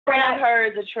friend of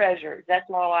hers is a treasure. That's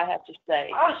all I have to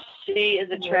say. Oh, she is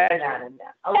a treasure.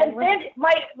 And then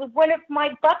one of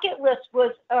my bucket list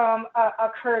was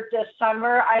occurred this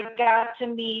summer. I got to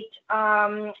meet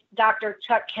Dr.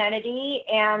 Chuck Kennedy,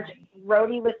 and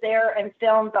Rhodey was there and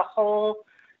filmed the whole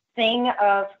thing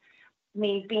of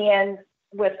me being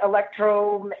with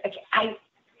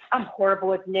I'm horrible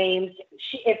with names.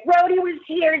 If Rhodey was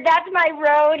here, that's my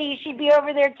Rhodey. She'd be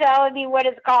over there telling me what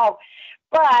it's called.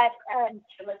 But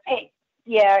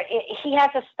he has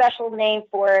a special name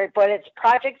for it, but it's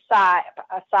Project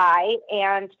Psi,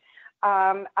 and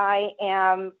I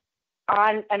am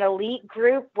on an elite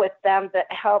group with them that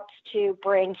helps to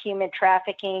bring human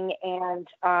trafficking and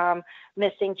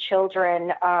missing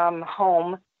children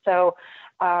home. So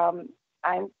I'm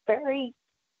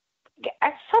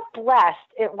so blessed.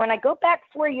 When I go back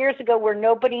 4 years ago where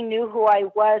nobody knew who I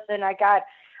was, and I got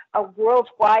a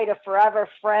worldwide of forever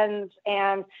friends,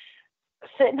 and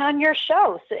sitting on your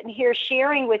show, sitting here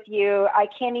sharing with you, I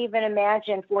can't even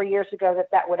imagine 4 years ago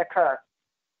that would occur.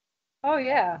 Oh,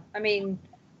 yeah. I mean,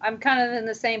 I'm kind of in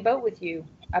the same boat with you.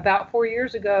 About 4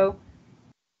 years ago,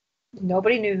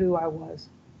 nobody knew who I was.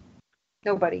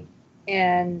 Nobody.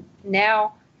 And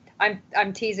now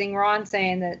I'm teasing Ron,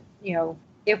 saying that,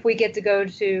 if we get to go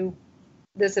to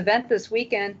this event this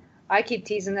weekend, I keep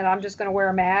teasing that I'm just going to wear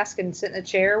a mask and sit in a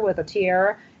chair with a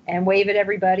tiara and wave at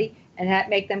everybody and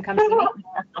make them come see me.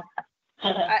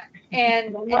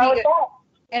 And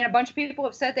a bunch of people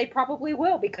have said they probably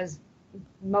will, because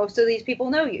most of these people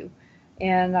know you.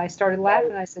 And I started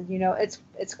laughing. I said,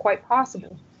 it's quite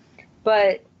possible.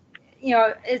 But,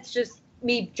 it's just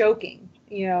me joking.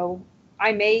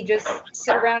 I may just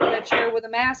sit around in a chair with a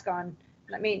mask on.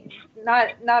 I mean,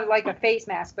 not like a face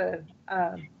mask, but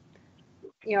a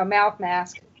mouth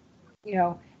mask,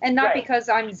 and not because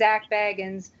I'm Zach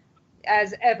Baggins,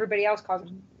 as everybody else calls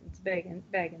him. It's Baggins,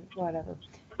 whatever.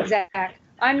 Zach.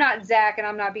 I'm not Zach, and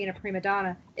I'm not being a prima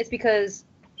donna. It's because,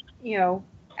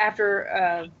 after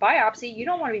a biopsy, you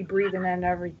don't want to be breathing in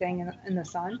everything in the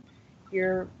sun.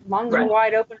 Your lungs are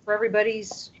wide open for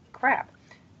everybody's crap.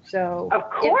 So of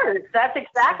course, that's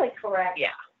exactly correct. Yeah.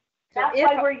 That's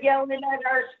why we're yelling at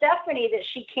our Stephanie that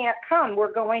she can't come.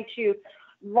 We're going to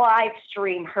live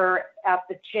stream her at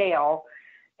the jail.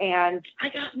 And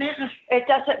it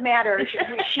doesn't matter.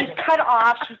 She's cut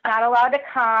off. She's not allowed to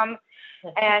come.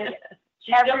 And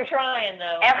she's still trying,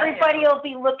 though. Everybody will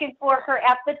be looking for her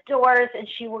at the doors, and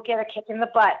she will get a kick in the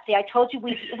butt. See, I told you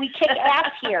we kick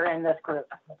ass here in this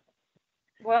group.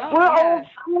 Well, we're old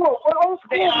school. We're old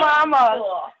school mamas.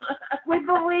 We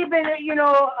believe in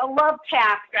a love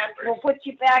tap will put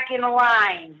you back in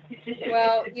line.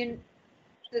 Well,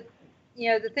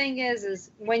 the thing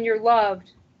is when you're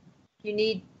loved, you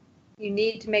need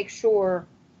to make sure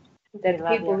that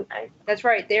people. That's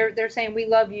right. They're saying we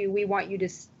love you. We want you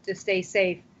to stay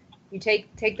safe. You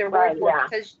take their word for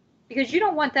it, because you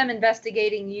don't want them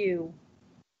investigating you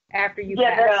after you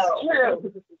pass. That's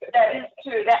true. That is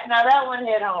true. That one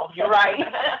hit home. You're right.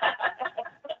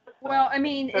 Well, I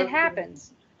mean, it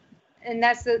happens, and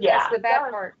that's the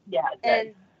bad part. Yeah.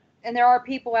 And there are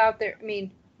people out there. I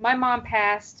mean, my mom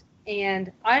passed, and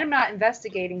I'm not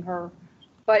investigating her,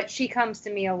 but she comes to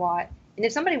me a lot. And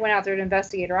if somebody went out there to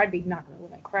investigate her, I'd be knocking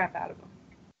the crap out of them.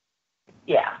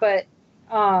 Yeah. But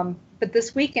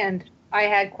this weekend, I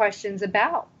had questions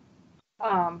about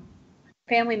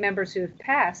family members who have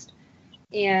passed,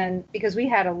 and because we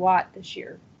had a lot this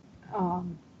year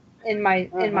in my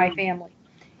family,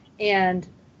 and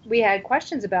we had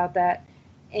questions about that,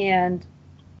 and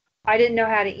I didn't know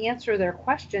how to answer their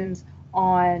questions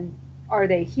on, are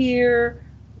they here,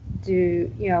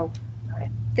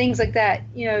 things like that.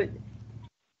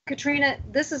 Katrina,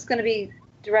 this is going to be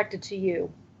directed to you.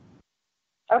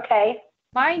 Okay.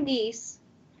 My niece,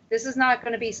 this is not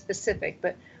going to be specific,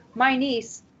 but my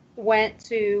niece went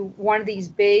to one of these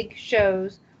big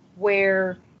shows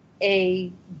where a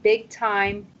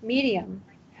big-time medium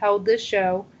held this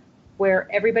show where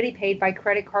everybody paid by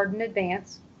credit card in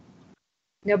advance.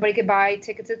 Nobody could buy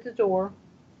tickets at the door,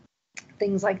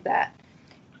 things like that.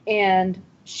 And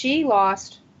she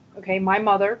lost, my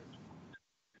mother,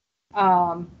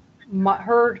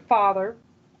 her father,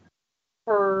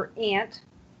 her aunt,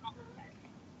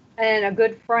 and a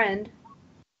good friend,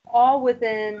 all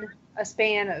within a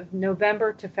span of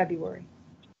November to February.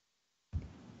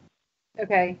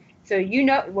 Okay, so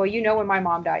when my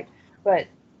mom died, but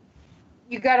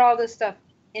you got all this stuff,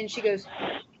 and she goes,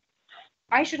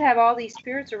 I should have all these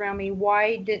spirits around me.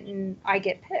 Why didn't I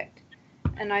get picked?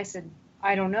 And I said,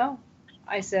 I don't know.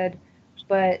 I said,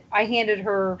 but I handed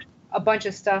her a bunch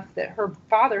of stuff that her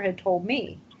father had told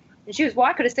me. And she was, well,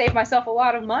 I could have saved myself a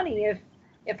lot of money if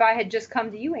if I had just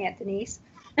come to you, Aunt Denise.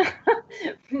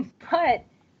 But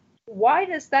why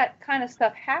does that kind of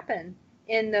stuff happen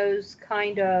in those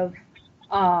kind of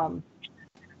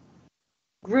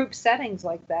group settings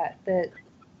like that?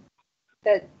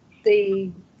 That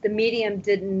the medium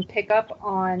didn't pick up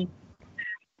on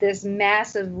this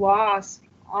massive loss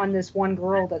on this one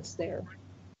girl that's there.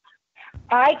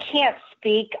 I can't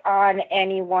speak on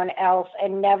anyone else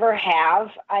and never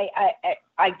have.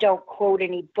 I don't quote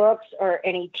any books or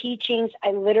any teachings.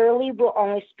 I literally will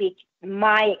only speak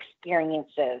my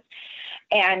experiences.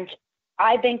 And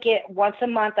once a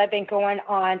month, I've been going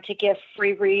on to give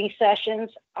free reading sessions.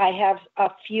 I have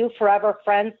a few forever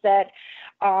friends that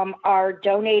are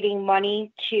donating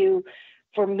money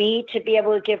for me to be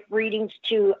able to give readings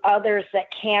to others that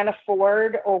can't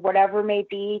afford or whatever may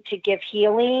be to give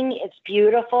healing. It's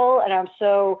beautiful, and I'm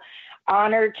so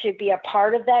honored to be a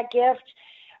part of that gift.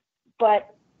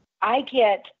 But I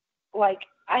get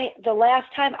the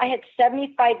last time I had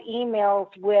 75 emails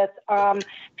with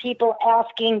people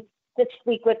asking to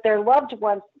speak with their loved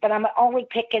ones, but I'm only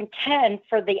picking 10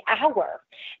 for the hour,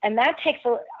 and that takes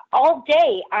all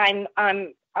day.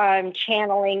 I'm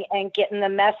channeling and getting the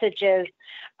messages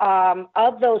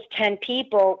of those 10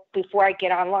 people before I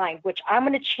get online, which I'm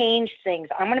going to change things.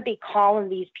 I'm going to be calling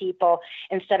these people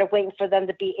instead of waiting for them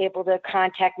to be able to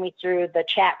contact me through the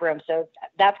chat room. So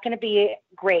that's going to be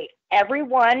great.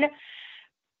 Everyone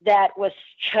that was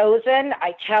chosen,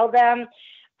 I tell them,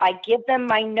 I give them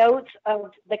my notes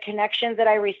of the connections that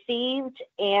I received,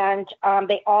 and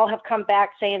they all have come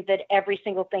back saying that every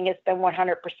single thing has been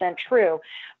 100% true.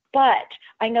 But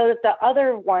I know that the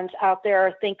other ones out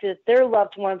there think that their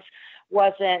loved ones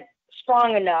wasn't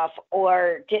strong enough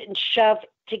or didn't shove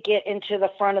to get into the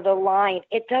front of the line.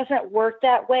 It doesn't work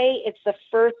that way. It's the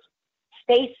first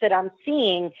face that I'm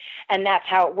seeing, and that's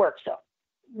how it works. So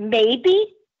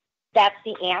maybe that's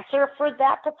the answer for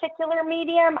that particular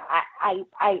medium.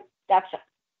 That's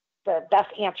the best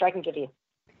answer I can give you.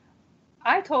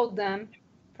 I told them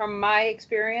from my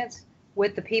experience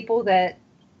with the people that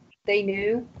they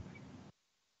knew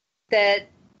that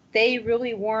they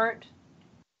really weren't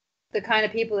the kind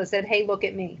of people that said, hey, look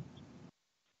at me.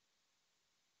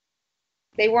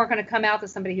 They weren't going to come out to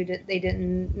somebody who they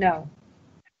didn't know.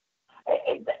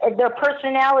 Their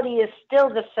personality is still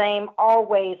the same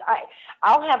always.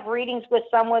 I'll have readings with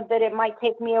someone that it might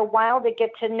take me a while to get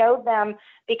to know them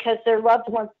because their loved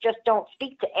ones just don't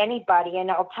speak to anybody.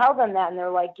 And I'll tell them that, and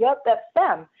they're like, yep, that's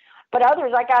them. But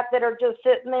others I got that are just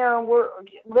sitting there and we're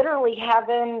literally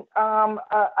having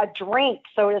a drink,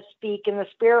 so to speak, in the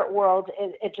spirit world.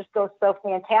 It just goes so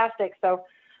fantastic. So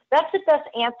that's the best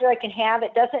answer I can have.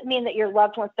 It doesn't mean that your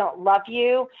loved ones don't love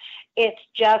you. It's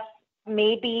just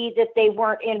maybe that they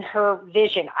weren't in her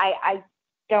vision. I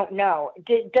don't know.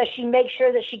 Does she make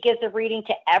sure that she gives a reading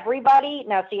to everybody?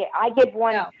 Now, see, I give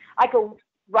one. No. I go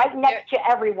right next to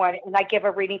everyone, and I give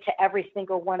a reading to every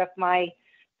single one of my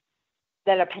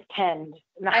that attend.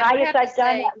 And the highest I've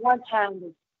done at one time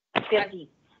was 50.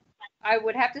 I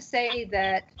would have to say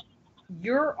that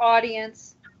your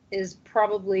audience is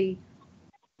probably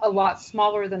a lot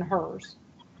smaller than hers,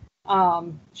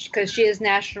 because she is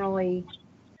nationally,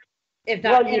 if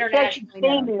not internationally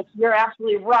known. You're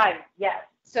absolutely right. Yes.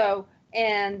 So,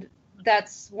 and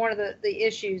that's one of the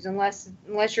issues. Unless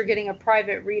you're getting a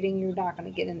private reading, you're not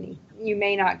going to get any. You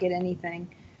may not get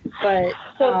anything. But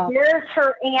so here's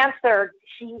her answer.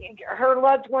 Her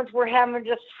loved ones were having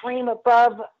to scream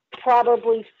above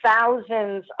probably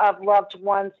thousands of loved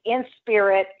ones in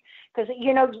spirit, because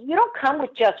you don't come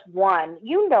with just one.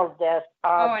 You know this.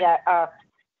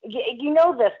 You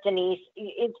know this, Denise.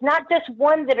 It's not just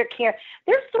one that are caring.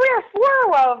 There's 3 or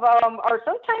 4 of them, or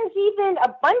sometimes even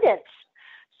abundance.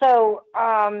 So,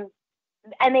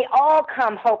 and they all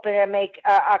come hoping to make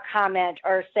a comment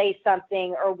or say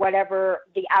something or whatever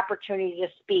the opportunity to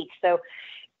speak. So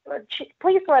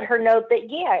please let her know that,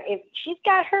 if she's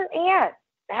got her aunt,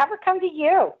 have her come to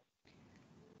you.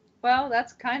 Well,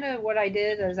 that's kind of what I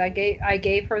did. Is I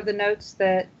gave her the notes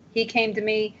that he came to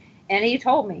me, and he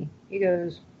told me, he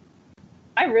goes,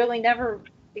 I really never,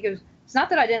 he goes, it's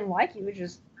not that I didn't like you, it's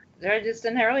just that I just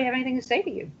didn't really have anything to say to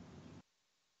you.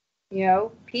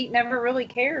 Pete never really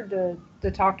cared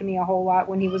to talk to me a whole lot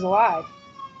when he was alive.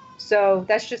 So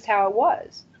that's just how it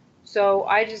was. So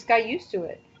I just got used to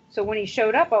it. So when he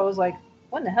showed up, I was like,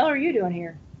 what in the hell are you doing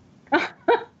here?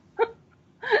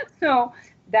 So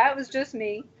that was just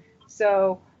me.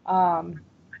 So it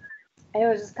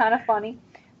was just kind of funny.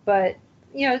 But,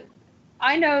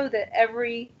 I know that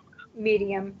every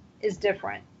medium is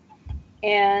different.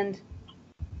 And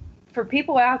for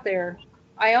people out there,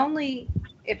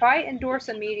 if I endorse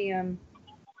a medium,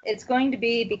 it's going to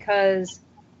be because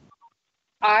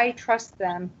I trust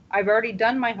them. I've already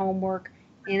done my homework,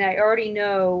 and I already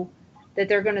know that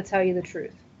they're going to tell you the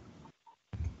truth.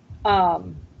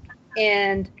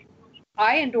 And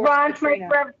I endorse Ron's Katrina.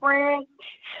 my friend.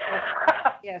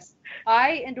 Yes,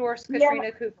 I endorse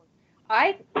Katrina Cooper.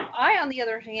 I, on the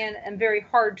other hand, am very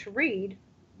hard to read,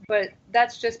 but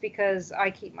that's just because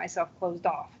I keep myself closed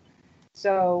off.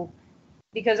 So,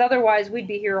 because otherwise we'd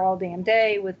be here all damn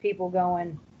day with people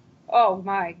going, oh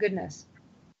my goodness,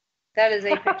 that is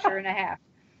a picture and a half.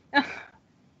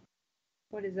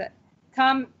 What is that?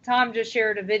 Tom just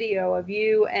shared a video of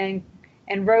you and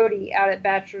Rhodey out at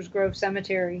Bachelor's Grove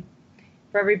Cemetery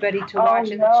for everybody to watch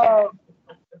in the chat.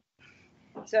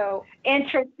 So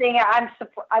interesting. I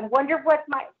wonder what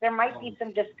there might be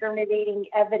some discriminating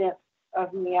evidence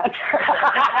of me.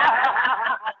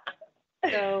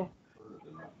 So,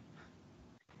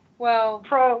 well,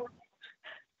 pro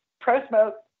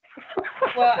smoke.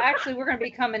 Well, actually, we're going to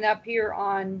be coming up here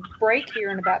on break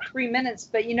here in about 3 minutes.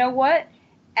 But you know what?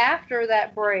 After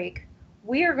that break,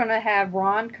 we are going to have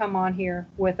Ron come on here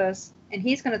with us, and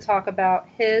he's going to talk about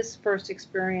his first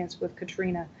experience with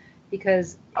Katrina,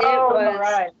 because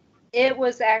it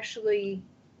was actually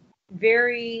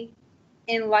very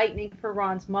enlightening for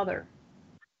Ron's mother.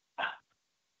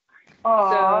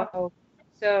 Aww.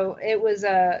 So it was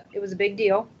a big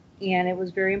deal, and it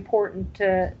was very important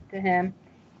to him,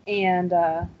 and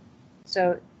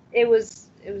so it was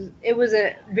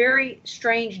a very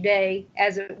strange day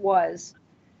as it was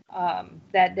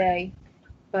that day,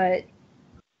 but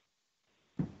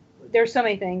there's so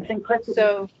many things.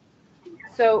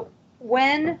 So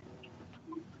when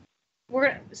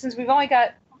since we've only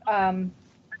got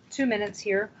 2 minutes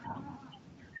here,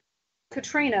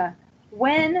 Katrina,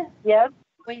 when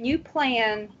you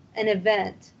plan an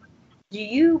event, do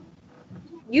you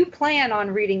plan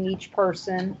on reading each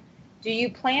person? Do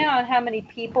you plan on how many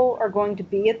people are going to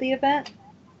be at the event?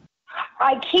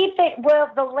 I keep it, well,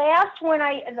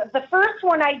 the first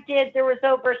one I did, there was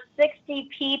over 60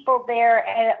 people there,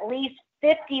 and at least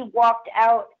 50 walked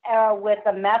out with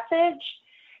a message,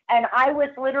 and I was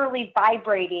literally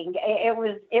vibrating. It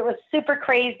was super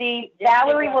crazy.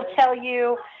 Valerie will tell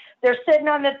you, they're sitting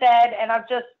on the bed, and I'm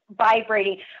just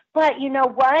vibrating. But you know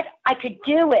what? I could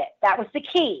do it. That was the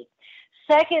key.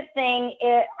 Second thing,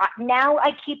 now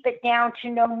I keep it down to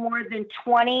no more than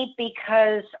 20,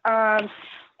 because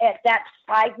that's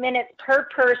 5 minutes per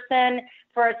person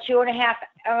for a 2.5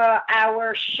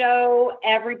 hour show.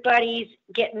 Everybody's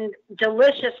getting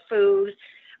delicious food.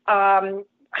 Holly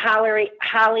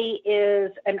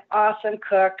is an awesome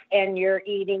cook, and you're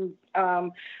eating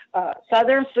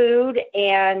Southern food,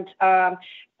 and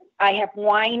I have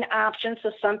wine options,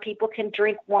 so some people can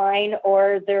drink wine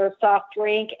or their soft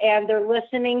drink, and they're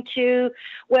listening to,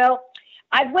 well,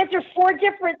 I went through 4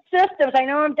 different systems. I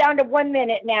know I'm down to 1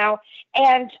 minute now,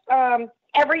 and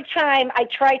every time I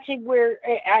try to, where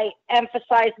I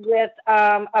emphasize with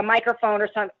a microphone or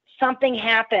something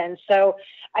happens. So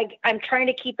I'm trying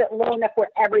to keep it low enough where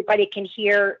everybody can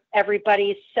hear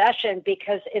everybody's session,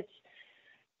 because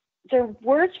they're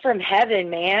words from heaven,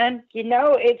 man. You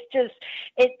know, it's just,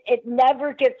 it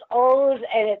never gets old,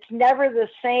 and it's never the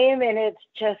same, and it's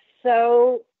just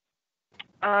so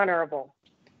honorable.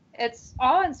 It's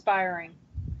awe-inspiring.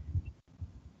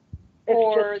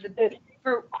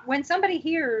 For when somebody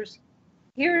hears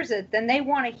it, then they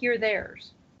want to hear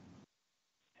theirs.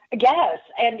 Yes,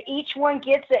 and each one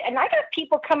gets it. And I got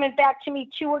people coming back to me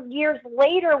 2 years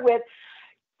later with,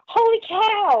 holy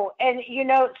cow. And, you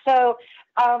know, so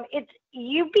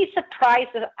you'd be surprised.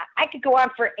 I could go on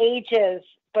for ages,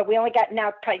 but we only got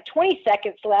now probably 20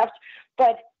 seconds left.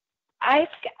 But I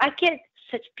get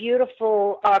such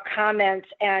beautiful comments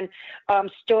and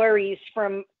stories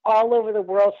from all over the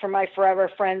world from my forever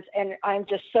friends. And I'm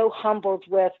just so humbled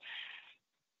with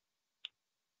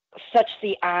such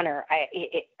the honor.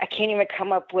 I can't even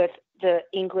come up with the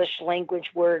English language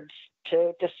words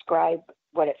to describe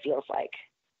what it feels like.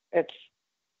 It's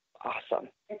awesome.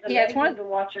 It's one of the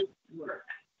watchers work.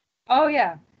 Oh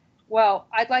yeah. Well,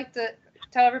 I'd like to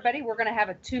tell everybody we're going to have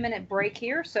a 2-minute break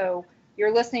here. So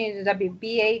you're listening to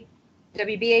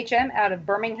WBHM out of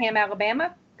Birmingham,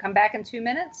 Alabama. Come back in 2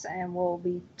 minutes, and we'll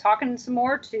be talking some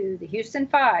more to the Houston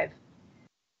 5